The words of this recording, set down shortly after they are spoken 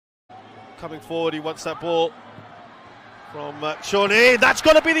coming forward, he wants that ball from Shawnee. That's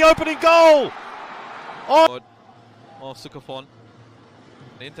going to be the opening goal! Oh. Of Soukaphone,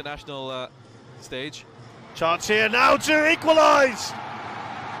 the international stage. Chance here now to equalise!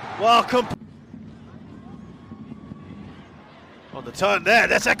 Welcome. On the turn there,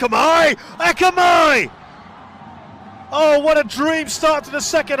 that's Ekkamai! Ekkamai! Oh, what a dream start to the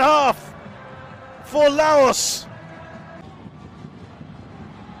second half for Laos.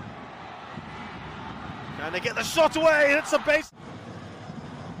 Can they get the shot away? It's a base.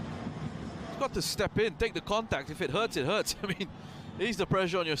 You've got to step in, take the contact. If it hurts, it hurts. I mean, ease the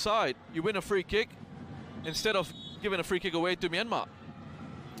pressure on your side. You win a free kick instead of giving a free kick away to Myanmar.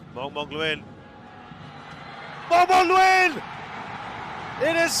 Maung Maung Lwin. Maung Maung Lwin!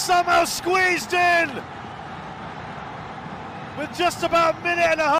 It is somehow squeezed in with just about a minute and a half.